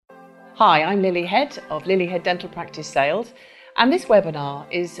Hi, I'm Lily Head of Lily Head Dental Practice Sales, and this webinar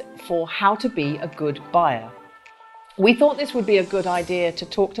is for how to be a good buyer. We thought this would be a good idea to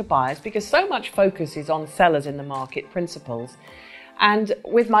talk to buyers because so much focus is on sellers in the market principles. And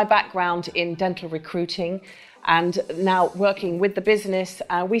with my background in dental recruiting and now working with the business,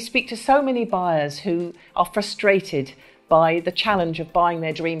 we speak to so many buyers who are frustrated by the challenge of buying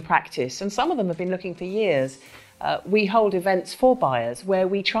their dream practice, and some of them have been looking for years. We hold events for buyers where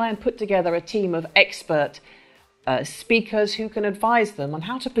we try and put together a team of expert speakers who can advise them on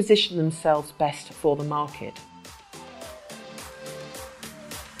how to position themselves best for the market.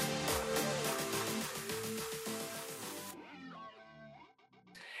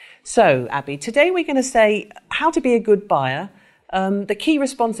 So, Abby, today we're going to say how to be a good buyer, the key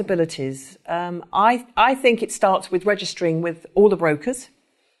responsibilities. I think it starts with registering with all the brokers.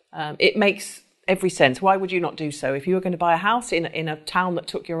 It makes every sense. Why would you not do so? If you were going to buy a house in a town that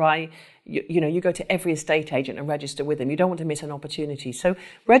took your eye, you go to every estate agent and register with them. You don't want to miss an opportunity. So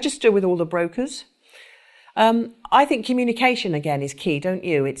register with all the brokers. I think communication again is key, don't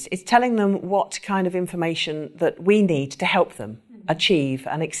you? It's telling them what kind of information that we need to help them achieve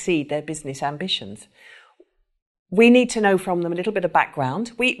and exceed their business ambitions. We need to know from them a little bit of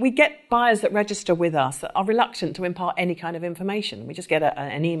background. We get buyers that register with us that are reluctant to impart any kind of information. We just get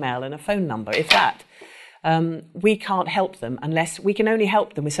an email and a phone number, if that. We can't help them unless we can only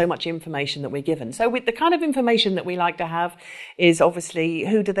help them with so much information that we're given. So with the kind of information that we like to have is obviously,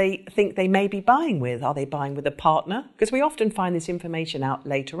 who do they think they may be buying with? Are they buying with a partner? Because we often find this information out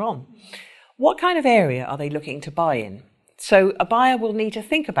later on. What kind of area are they looking to buy in? So a buyer will need to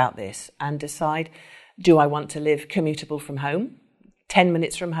think about this and decide, do I want to live commutable from home? 10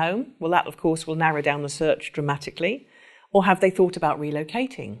 minutes from home? Well, that, of course, will narrow down the search dramatically. Or have they thought about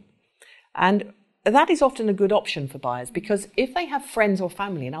relocating? And that is often a good option for buyers because if they have friends or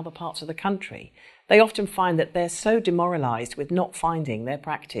family in other parts of the country, they often find that they're so demoralised with not finding their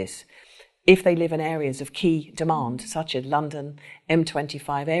practice if they live in areas of key demand, such as London,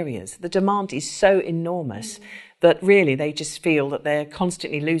 M25 areas. The demand is so enormous that really they just feel that they're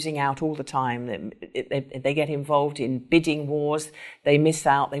constantly losing out all the time. They get involved in bidding wars, they miss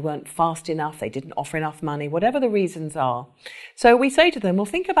out, they weren't fast enough, they didn't offer enough money, whatever the reasons are. So we say to them, well,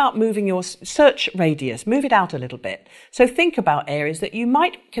 think about moving your search radius, move it out a little bit. So think about areas that you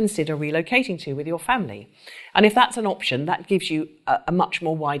might consider relocating to with your family. And if that's an option, that gives you a much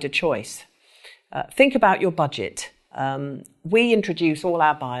more wider choice. Think about your budget. We introduce all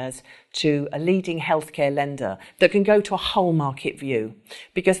our buyers to a leading healthcare lender that can go to a whole market view,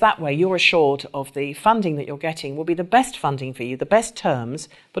 because that way you're assured of the funding that you're getting will be the best funding for you, the best terms,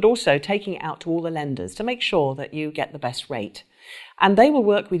 but also taking it out to all the lenders to make sure that you get the best rate. And they will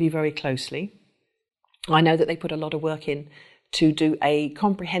work with you very closely. I know that they put a lot of work in to do a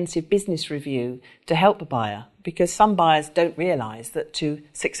comprehensive business review to help a buyer, because some buyers don't realise that to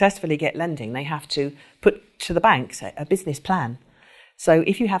successfully get lending, they have to put to the banks a business plan. So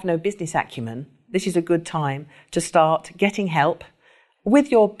if you have no business acumen, this is a good time to start getting help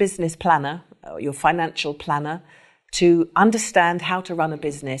with your business planner, or your financial planner, to understand how to run a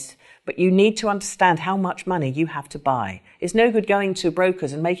business, but you need to understand how much money you have to buy. It's no good going to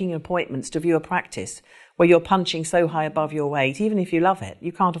brokers and making appointments to view a practice where you're punching so high above your weight. Even if you love it,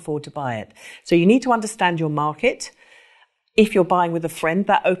 you can't afford to buy it. So you need to understand your market. If you're buying with a friend,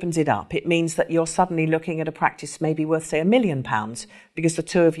 that opens it up. It means that you're suddenly looking at a practice maybe worth, say, £1 million, because the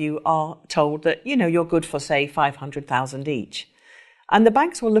two of you are told that, you're good for, say, 500,000 each. And the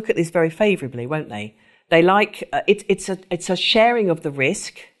banks will look at this very favourably, won't they? They like, it's a sharing of the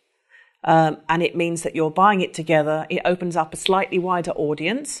risk, and it means that you're buying it together. It opens up a slightly wider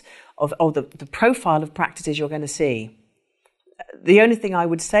audience of the profile of practices you're going to see. The only thing I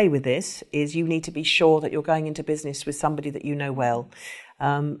would say with this is you need to be sure that you're going into business with somebody that you know well.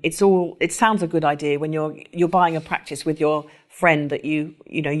 It sounds a good idea when you're buying a practice with your friend that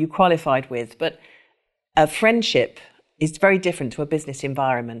you qualified with, but a friendship is very different to a business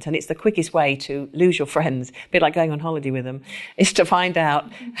environment, and it's the quickest way to lose your friends, a bit like going on holiday with them, is to find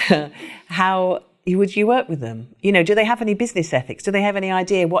out how would you work with them. Do they have any business ethics? Do they have any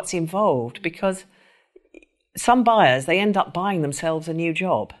idea what's involved? Because some buyers, they end up buying themselves a new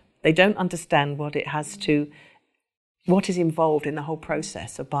job. They don't understand what is involved in the whole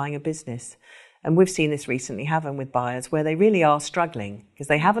process of buying a business. And we've seen this recently, haven't we, with buyers, where they really are struggling because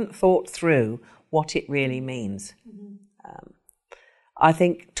they haven't thought through what it really means. I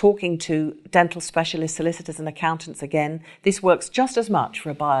think talking to dental specialists, solicitors and accountants, again, this works just as much for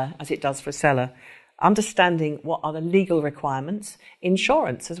a buyer as it does for a seller. Understanding what are the legal requirements,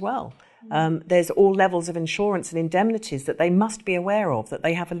 insurance as well. There's all levels of insurance and indemnities that they must be aware of, that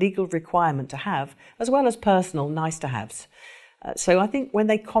they have a legal requirement to have, as well as personal nice-to-haves. So I think when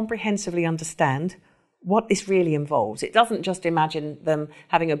they comprehensively understand what this really involves, it doesn't just imagine them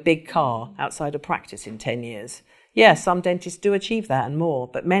having a big car outside a practice in 10 years. Yes, some dentists do achieve that and more,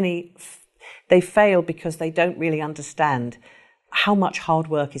 but many, they fail because they don't really understand how much hard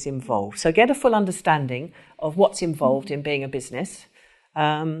work is involved. So get a full understanding of what's involved in being a business,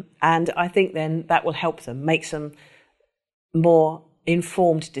 and I think then that will help them make some more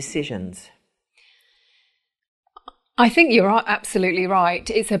informed decisions. I think you're absolutely right.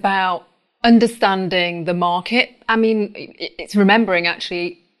 It's about understanding the market. I mean, it's remembering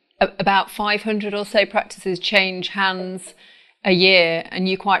actually about 500 or so practices change hands a year. And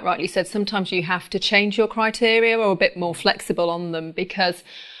you quite rightly said sometimes you have to change your criteria or a bit more flexible on them because,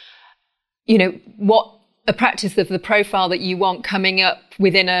 you know, what a practice of the profile that you want coming up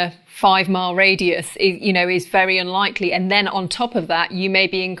within a 5-mile radius is very unlikely. And then on top of that, you may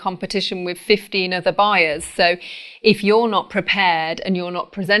be in competition with 15 other buyers. So if you're not prepared and you're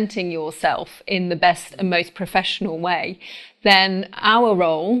not presenting yourself in the best and most professional way, then our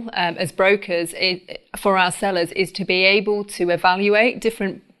role as brokers for our sellers is to be able to evaluate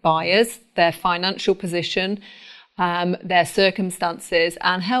different buyers, their financial position, their circumstances,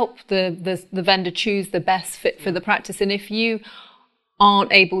 and help the vendor choose the best fit for the practice. And if you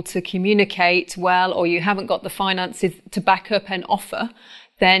aren't able to communicate well, or you haven't got the finances to back up an offer,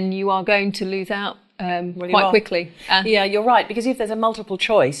 then you are going to lose out quite quickly. Yeah, you're right, because if there's a multiple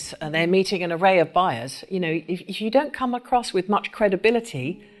choice and they're meeting an array of buyers, you know, if you don't come across with much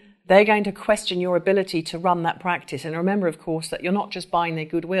credibility, they're going to question your ability to run that practice. And remember, of course, that you're not just buying their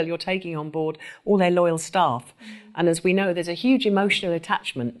goodwill, you're taking on board all their loyal staff. And as we know, there's a huge emotional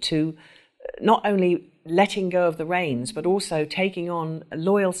attachment to not only letting go of the reins, but also taking on a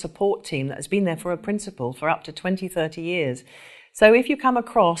loyal support team that has been there for a principal for up to 20, 30 years. So if you come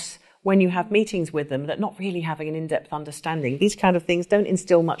across when you have meetings with them that not really having an in-depth understanding, these kind of things don't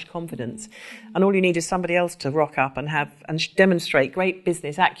instill much confidence. And all you need is somebody else to rock up and demonstrate great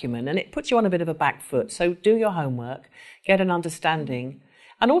business acumen, and it puts you on a bit of a back foot. So do your homework, get an understanding,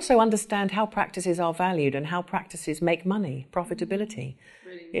 and also understand how practices are valued and how practices make money, profitability.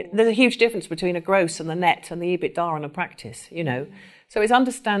 There's a huge difference between a gross and the net and the EBITDA on a practice, you know. So it's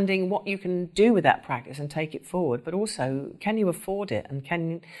understanding what you can do with that practice and take it forward, but also can you afford it, and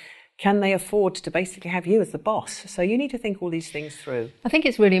can they afford to basically have you as the boss? So you need to think all these things through. I think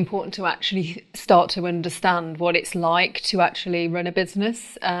it's really important to actually start to understand what it's like to actually run a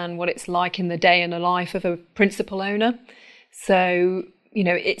business and what it's like in the day and the life of a principal owner. So, you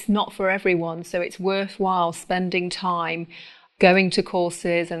know, it's not for everyone. So it's worthwhile spending time going to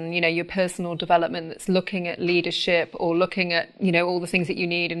courses and, you know, your personal development that's looking at leadership or looking at, you know, all the things that you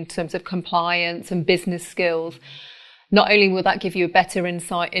need in terms of compliance and business skills. Not only will that give you a better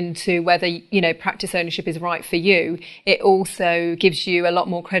insight into whether, you know, practice ownership is right for you, it also gives you a lot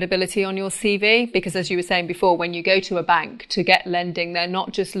more credibility on your CV, because as you were saying before, when you go to a bank to get lending, they're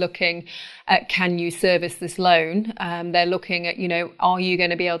not just looking at can you service this loan, they're looking at, you know, are you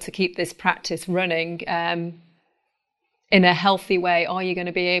going to be able to keep this practice running in a healthy way? Are you going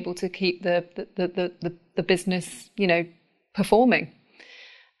to be able to keep the business, you know, performing?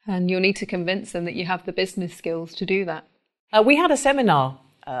 And you'll need to convince them that you have the business skills to do that. We had a seminar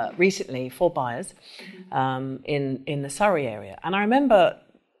recently for buyers in the Surrey area. And I remember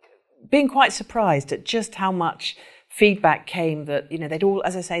being quite surprised at just how much feedback came that, you know, they'd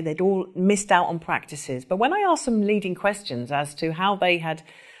all missed out on practices. But when I asked them leading questions as to how they had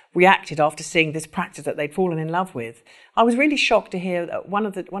reacted after seeing this practice that they'd fallen in love with, I was really shocked to hear that one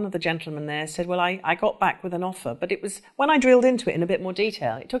of the gentlemen there said, well, I got back with an offer, but it was, when I drilled into it in a bit more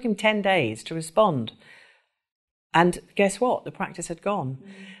detail, it took him 10 days to respond. And guess what? The practice had gone.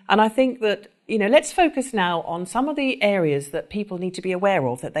 And I think that, you know, let's focus now on some of the areas that people need to be aware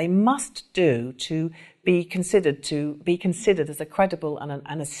of, that they must do to be considered as a credible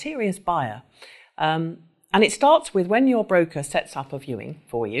and a serious buyer. And it starts with when your broker sets up a viewing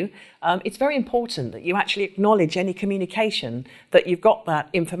for you, it's very important that you actually acknowledge any communication, that you've got that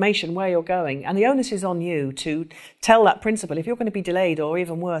information where you're going. And the onus is on you to tell that principal if you're going to be delayed or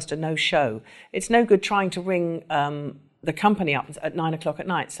even worse, a no-show. It's no good trying to ring the company up at 9 o'clock at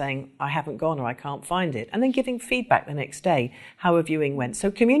night saying, I haven't gone or I can't find it, and then giving feedback the next day how a viewing went. So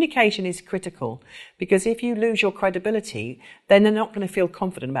communication is critical, because if you lose your credibility, then they're not going to feel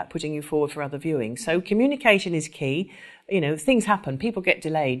confident about putting you forward for other viewings. So communication is key. You know, things happen, people get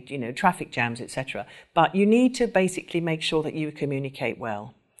delayed, you know, traffic jams, etc. But you need to basically make sure that you communicate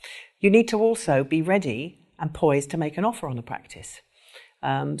well. You need to also be ready and poised to make an offer on a practice.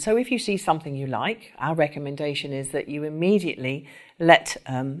 So if you see something you like, our recommendation is that you immediately let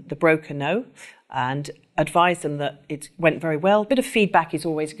the broker know and advise them that it went very well. A bit of feedback is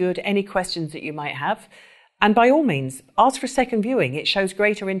always good. Any questions that you might have. And by all means, ask for a second viewing. It shows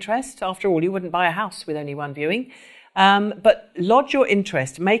greater interest. After all, you wouldn't buy a house with only one viewing. But lodge your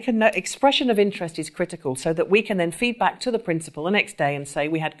interest. Make an expression of interest is critical so that we can then feed back to the principal the next day and say,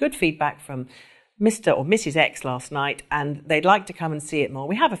 we had good feedback from Mr. or Mrs. X last night and they'd like to come and see it more.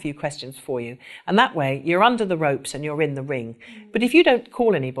 We have a few questions for you. And that way you're under the ropes and you're in the ring. But if you don't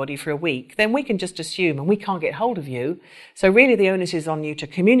call anybody for a week, then we can just assume and we can't get hold of you. So really the onus is on you to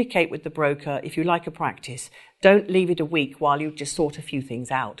communicate with the broker if you like a practice. Don't leave it a week while you just sort a few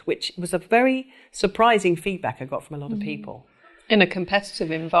things out, which was a very surprising feedback I got from a lot of people. In a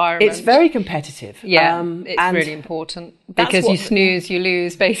competitive environment. It's very competitive. Yeah, it's really important because you snooze, you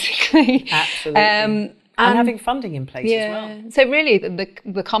lose, basically. Absolutely. And having funding in place as well. So really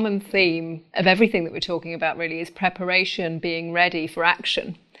the common theme of everything that we're talking about really is preparation, being ready for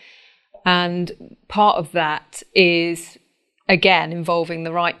action. And part of that is, again, involving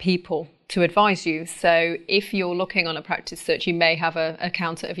the right people to advise you. So if you're looking on a practice search, you may have an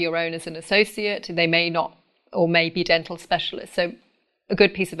accountant of your own as an associate. They may not, or may be dental specialists. So a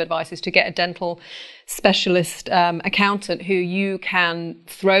good piece of advice is to get a dental specialist accountant who you can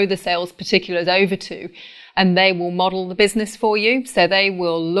throw the sales particulars over to, and they will model the business for you. So they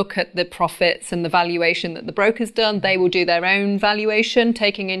will look at the profits and the valuation that the broker's done. They will do their own valuation,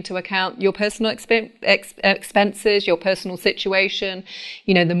 taking into account your personal expenses, your personal situation,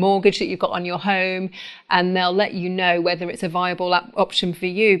 the mortgage that you've got on your home, and they'll let you know whether it's a viable option for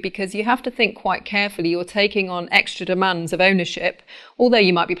you, because you have to think quite carefully. You're taking on extra demands of ownership, although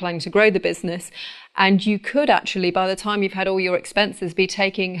you might be planning to grow the business. And you could actually, by the time you've had all your expenses, be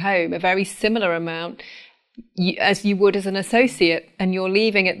taking home a very similar amount as you would as an associate, and you're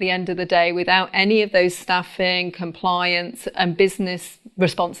leaving at the end of the day without any of those staffing, compliance and business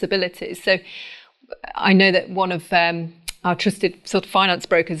responsibilities. So I know that one of our trusted sort of finance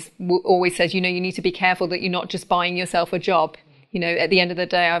brokers always says, you need to be careful that you're not just buying yourself a job. At the end of the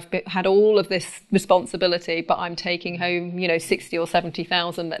day, I've had all of this responsibility, but I'm taking home, 60 or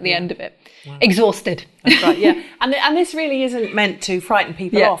 70,000 at the end of it. Wow. Exhausted. That's right, yeah. And this really isn't meant to frighten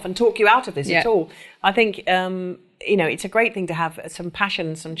people off and talk you out of this at all. I think, it's a great thing to have some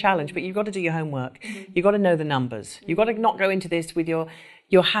passion, some challenge, but you've got to do your homework. Mm-hmm. You've got to know the numbers. You've got to not go into this with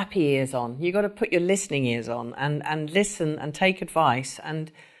your happy ears on. You've got to put your listening ears on and listen and take advice. And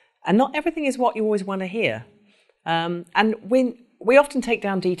not everything is what you always want to hear. And when we often take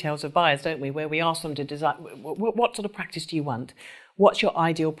down details of buyers, don't we, where we ask them to design, what sort of practice do you want? What's your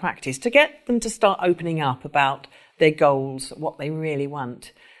ideal practice? To get them to start opening up about their goals, what they really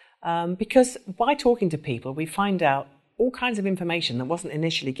want. Because by talking to people, we find out all kinds of information that wasn't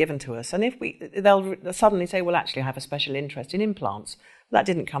initially given to us. And they'll suddenly say, well, actually, I have a special interest in implants. That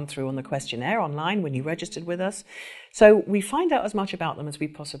didn't come through on the questionnaire online when you registered with us. So we find out as much about them as we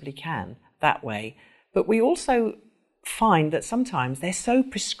possibly can that way. But we also find that sometimes they're so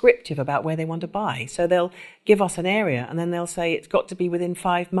prescriptive about where they want to buy. So they'll give us an area and then they'll say it's got to be within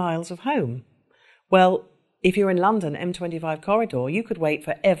 5 miles of home. Well, if you're in London, M25 corridor, you could wait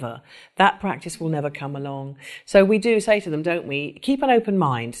forever. That practice will never come along. So we do say to them, don't we, keep an open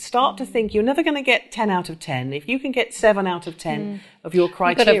mind. Start to think you're never going to get 10 out of 10. If you can get 7 out of 10 of your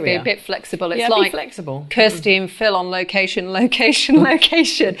criteria. You've got to be a bit flexible. It's like flexible. Kirsty and Phil on location.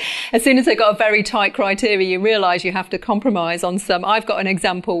 As soon as they've got a very tight criteria, you realise you have to compromise on some. I've got an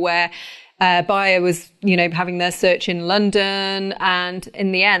example where buyer was, having their search in London, and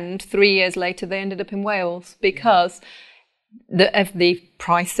in the end, 3 years later, they ended up in Wales because of the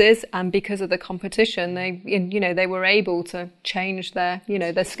prices and because of the competition. They were able to change their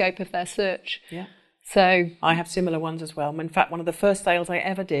scope of their search. Yeah. So I have similar ones as well. In fact, one of the first sales I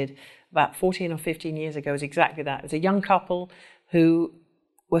ever did about 14 or 15 years ago was exactly that. It was a young couple who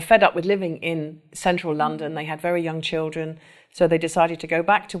were fed up with living in central London. They had very young children. So they decided to go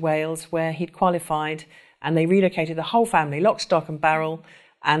back to Wales where he'd qualified, and they relocated the whole family, lock, stock and barrel,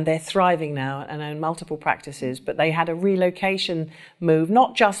 and they're thriving now and own multiple practices. But they had a relocation move,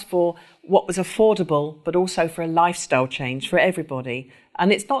 not just for what was affordable, but also for a lifestyle change for everybody.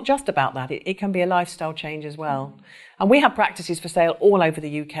 And it's not just about that. It can be a lifestyle change as well. And we have practices for sale all over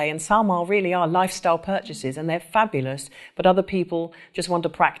the UK, and some really are lifestyle purchases, and they're fabulous. But other people just want to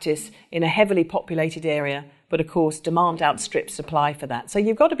practice in a heavily populated area. But of course, demand outstrips supply for that. So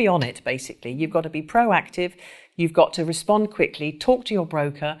you've got to be on it, basically. You've got to be proactive. You've got to respond quickly. Talk to your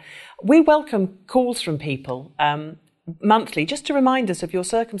broker. We welcome calls from people monthly just to remind us of your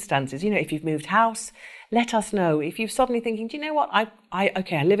circumstances. If you've moved house, let us know. If you're suddenly thinking, do you know what,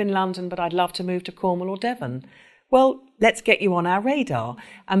 I live in London, but I'd love to move to Cornwall or Devon. Well, let's get you on our radar.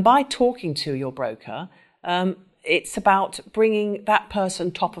 And by talking to your broker, it's about bringing that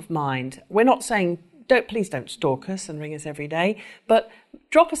person top of mind. We're not saying, please don't stalk us and ring us every day, but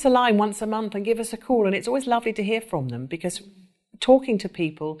drop us a line once a month and give us a call. And it's always lovely to hear from them, because talking to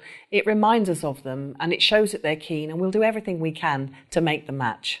people, it reminds us of them and it shows that they're keen, and we'll do everything we can to make the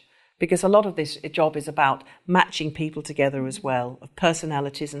match. Because a lot of this job is about matching people together as well, of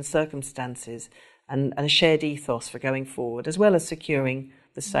personalities and circumstances, and a shared ethos for going forward, as well as securing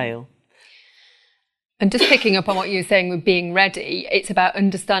the sale. And just picking up on what you were saying with being ready, it's about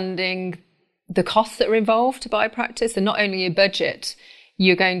understanding the costs that are involved to buy a practice, and not only your budget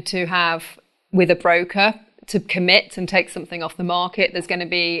you're going to have with a broker to commit and take something off the market. There's going to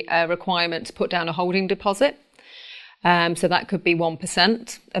be a requirement to put down a holding deposit. So that could be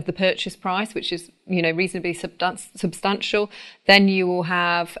 1% of the purchase price, which is, reasonably substantial. Then you will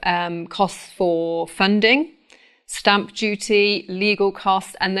have costs for funding, stamp duty, legal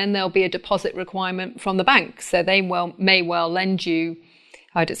costs, and then there'll be a deposit requirement from the bank. So they may well lend you,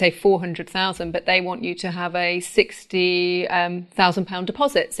 I'd say 400,000, but they want you to have a £60,000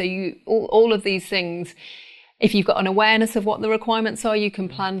 deposit. So all of these things, if you've got an awareness of what the requirements are, you can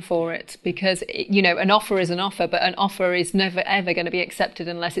plan for it, because, an offer is an offer, but an offer is never, ever going to be accepted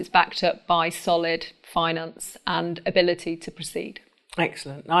unless it's backed up by solid finance and ability to proceed.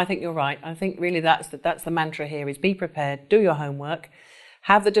 Excellent. No, I think you're right. I think really that's the mantra here, is be prepared, do your homework,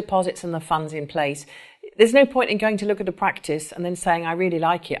 have the deposits and the funds in place. There's no point in going to look at a practice and then saying, I really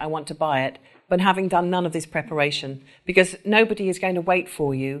like it, I want to buy it, but having done none of this preparation, because nobody is going to wait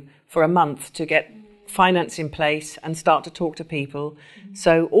for you for a month to get finance in place and start to talk to people.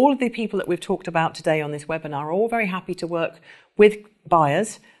 So all of the people that we've talked about today on this webinar are all very happy to work with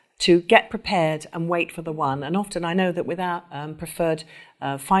buyers to get prepared and wait for the one. And often I know that with our preferred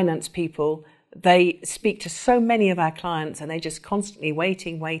finance people, they speak to so many of our clients and they're just constantly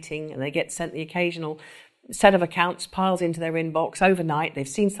waiting, and they get sent the occasional set of accounts piles into their inbox overnight. They've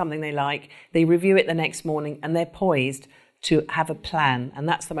seen something they like, they review it the next morning, and they're poised to have a plan. And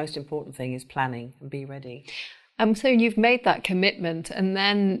that's the most important thing, is planning and be ready. So you've made that commitment, and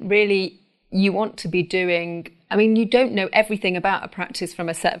then really you want to be doing, you don't know everything about a practice from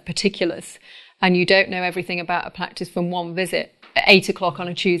a set of particulars, and you don't know everything about a practice from one visit at 8:00 on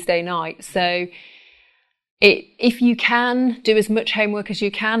a Tuesday night. So if you can, do as much homework as you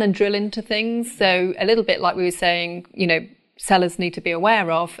can and drill into things. So a little bit like we were saying, sellers need to be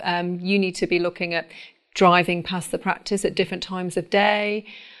aware of, you need to be looking at driving past the practice at different times of day,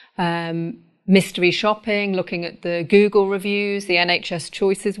 mystery shopping, looking at the Google reviews, the NHS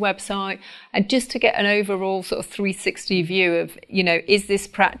Choices website, and just to get an overall sort of 360 view of, is this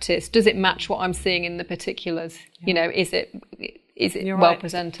practice, does it match what I'm seeing in the particulars? Yeah. Is it You're well right.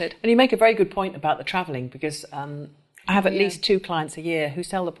 presented? And you make a very good point about the travelling, because I have at least 2 clients a year who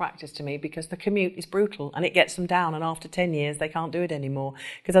sell the practice to me because the commute is brutal and it gets them down, and after 10 years they can't do it anymore.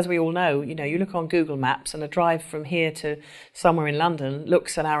 Because as we all know, you look on Google Maps and a drive from here to somewhere in London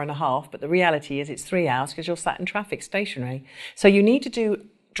looks an hour and a half, but the reality is it's 3 hours because you're sat in traffic stationary. So you need to do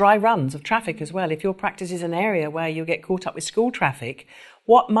dry runs of traffic as well. If your practice is an area where you get caught up with school traffic,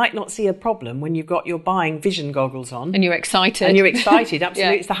 what might not see a problem when you've got your buying vision goggles on. And you're excited. Absolutely.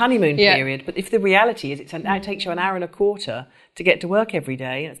 Yeah. It's the honeymoon period. But if the reality is it now takes you an hour and a quarter to get to work every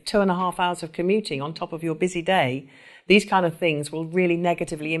day, and it's 2.5 hours of commuting on top of your busy day, these kind of things will really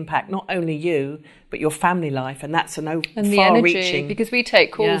negatively impact not only you, but your family life. And that's and the energy, because we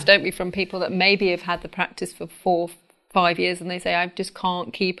take calls, don't we, from people that maybe have had the practice for 4-5 years and they say, I just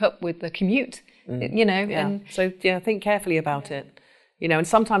can't keep up with the commute, And so think carefully about it. And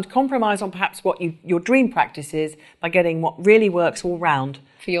sometimes compromise on perhaps what your dream practice is by getting what really works all round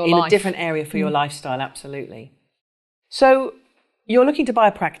for your in life. A different area for your lifestyle, absolutely. So you're looking to buy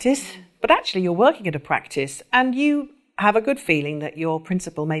a practice, but actually you're working at a practice and you have a good feeling that your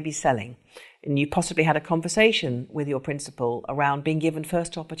principal may be selling, and you possibly had a conversation with your principal around being given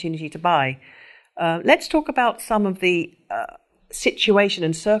first opportunity to buy. Let's talk about some of the situation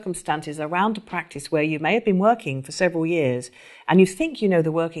and circumstances around a practice where you may have been working for several years and you think you know the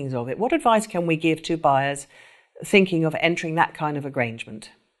workings of it. What advice can we give to buyers thinking of entering that kind of arrangement?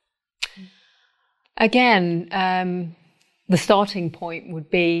 Again, the starting point would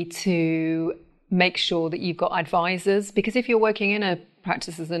be to make sure that you've got advisors, because if you're working in a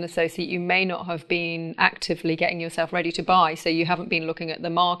practice as an associate, you may not have been actively getting yourself ready to buy, so you haven't been looking at the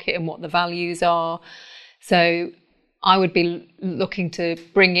market and what the values are. So I would be looking to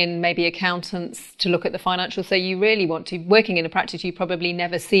bring in maybe accountants to look at the financials. So you really want to, working in a practice, you've probably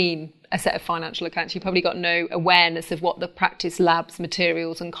never seen a set of financial accounts. You've probably got no awareness of what the practice labs,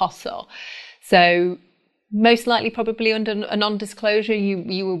 materials and costs are. So most likely probably under a non-disclosure,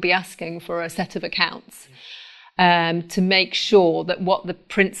 you will be asking for a set of accounts to make sure that what the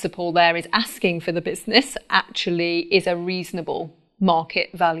principal there is asking for the business actually is a reasonable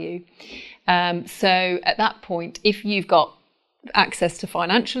market value. So at that point, if you've got access to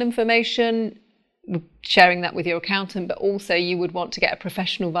financial information, sharing that with your accountant, but also you would want to get a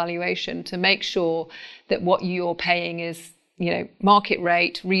professional valuation to make sure that what you're paying is, market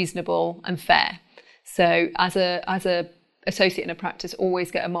rate, reasonable and fair. So as a associate in a practice,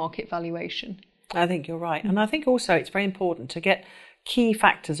 always get a market valuation. I think you're right. And I think also it's very important to get key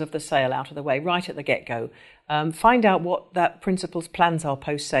factors of the sale out of the way right at the get-go. Find out what that principal's plans are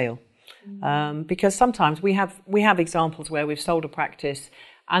post-sale. Because sometimes we have examples where we've sold a practice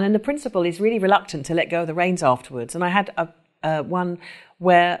and then the principal is really reluctant to let go of the reins afterwards. And I had one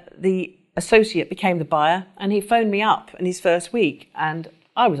where the associate became the buyer and he phoned me up in his first week, and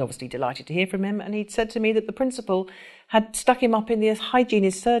I was obviously delighted to hear from him, and he'd said to me that the principal had stuck him up in the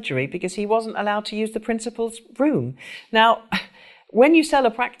hygienist's surgery because he wasn't allowed to use the principal's room. Now, when you sell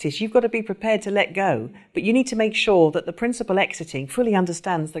a practice, you've got to be prepared to let go, but you need to make sure that the principal exiting fully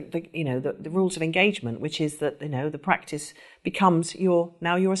understands the rules of engagement, which is that the practice becomes your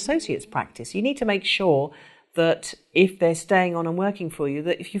associate's practice. You need to make sure that if they're staying on and working for you,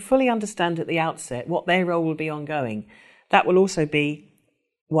 that if you fully understand at the outset what their role will be ongoing, that will also be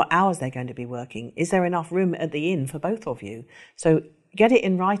what hours they're going to be working. Is there enough room at the inn for both of you? So get it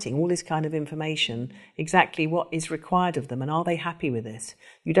in writing, all this kind of information, exactly what is required of them and are they happy with this?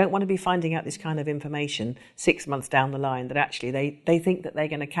 You don't want to be finding out this kind of information 6 months down the line that actually they think that they're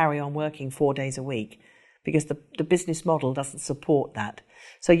going to carry on working 4 days a week because the business model doesn't support that.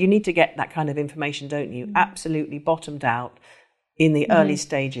 So you need to get that kind of information, don't you? Absolutely bottomed out in the early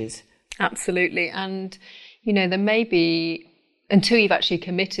stages. Absolutely. And, there may be, until you've actually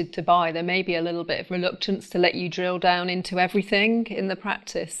committed to buy, there may be a little bit of reluctance to let you drill down into everything in the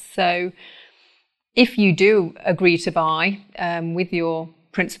practice. So if you do agree to buy with your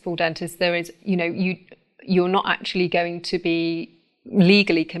principal dentist, there is, you're not actually going to be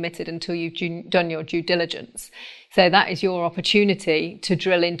legally committed until you've done your due diligence. So that is your opportunity to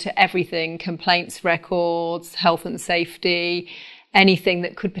drill into everything: complaints records, health and safety, anything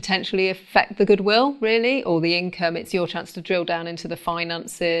that could potentially affect the goodwill, really, or the income. It's your chance to drill down into the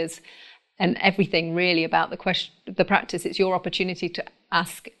finances and everything really about the practice. It's your opportunity to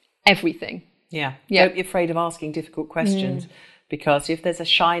ask everything. Yeah. Don't be afraid of asking difficult questions, because if there's a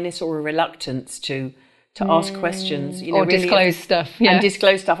shyness or a reluctance to ask questions, or really disclose stuff. And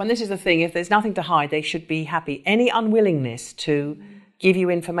disclose stuff. And this is the thing, if there's nothing to hide, they should be happy. Any unwillingness to give you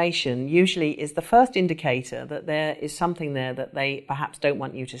information usually is the first indicator that there is something there that they perhaps don't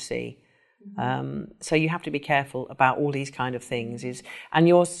want you to see. So you have to be careful about all these kind of things. And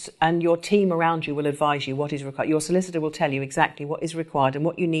your team around you will advise you what is required. Your solicitor will tell you exactly what is required and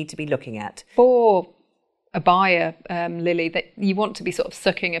what you need to be looking at. For a buyer, Lily, that you want to be sort of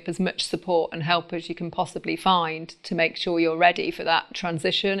sucking up as much support and help as you can possibly find to make sure you're ready for that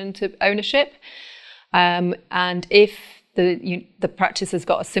transition into ownership. And if the practice has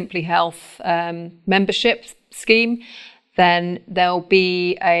got a Simply Health membership scheme, then there'll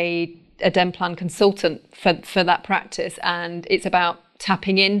be a Denplan consultant for that practice, and it's about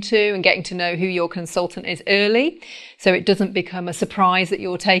tapping into and getting to know who your consultant is early, so it doesn't become a surprise that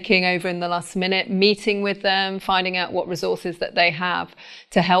you're taking over in the last minute, meeting with them, finding out what resources that they have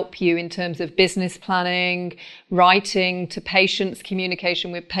to help you in terms of business planning, writing to patients,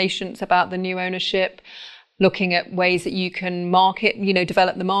 communication with patients about the new ownership, looking at ways that you can market,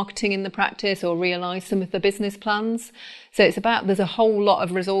 develop the marketing in the practice or realise some of the business plans. So it's about, there's a whole lot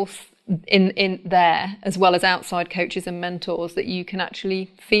of resource in there, as well as outside coaches and mentors that you can actually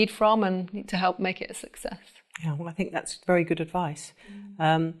feed from and to help make it a success. Yeah, well, I think that's very good advice.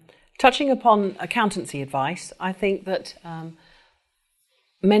 Touching upon accountancy advice, I think that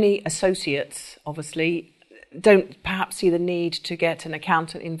many associates obviously don't perhaps see the need to get an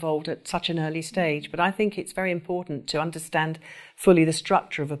accountant involved at such an early stage, but I think it's very important to understand fully the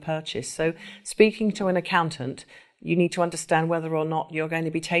structure of a purchase. So speaking to an accountant, you need to understand whether or not you're going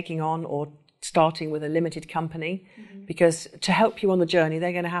to be taking on or starting with a limited company, because to help you on the journey,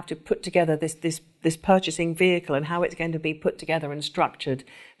 they're going to have to put together this purchasing vehicle and how it's going to be put together and structured.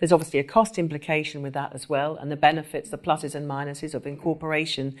 There's obviously a cost implication with that as well, and the benefits, the pluses and minuses of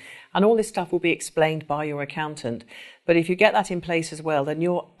incorporation, and all this stuff will be explained by your accountant. But if you get that in place as well, then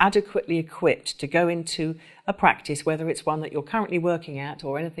you're adequately equipped to go into a practice, whether it's one that you're currently working at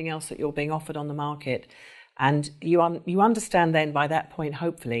or anything else that you're being offered on the market. And you understand then by that point,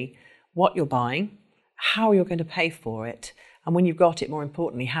 hopefully, what you're buying, how you're going to pay for it, and when you've got it, more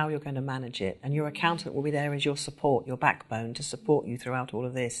importantly, how you're going to manage it. And your accountant will be there as your support, your backbone, to support you throughout all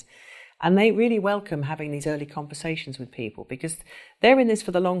of this. And they really welcome having these early conversations with people, because they're in this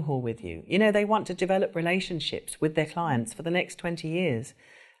for the long haul with you. You know, they want to develop relationships with their clients for the next 20 years.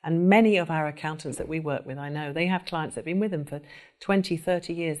 And many of our accountants that we work with, I know, they have clients that have been with them for 20,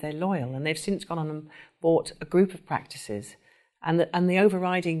 30 years. They're loyal, and they've since gone on and bought a group of practices. And the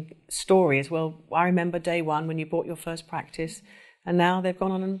overriding story is, well, I remember day one when you bought your first practice, and now they've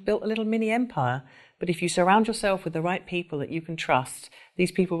gone on and built a little mini empire. But if you surround yourself with the right people that you can trust,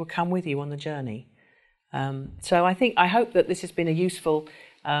 these people will come with you on the journey. So I hope that this has been a useful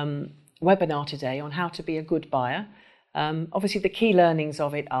webinar today on how to be a good buyer. Obviously, the key learnings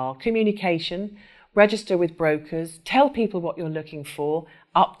of it are communication, register with brokers, tell people what you're looking for,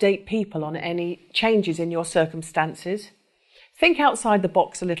 update people on any changes in your circumstances. Think outside the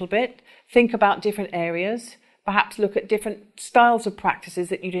box a little bit. Think about different areas. Perhaps look at different styles of practices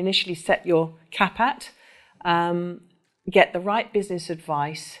that you'd initially set your cap at. Get the right business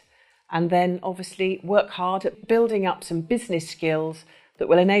advice, and then obviously work hard at building up some business skills that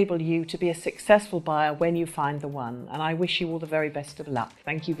will enable you to be a successful buyer when you find the one. And I wish you all the very best of luck.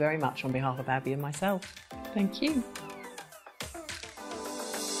 Thank you very much on behalf of Abi and myself. Thank you.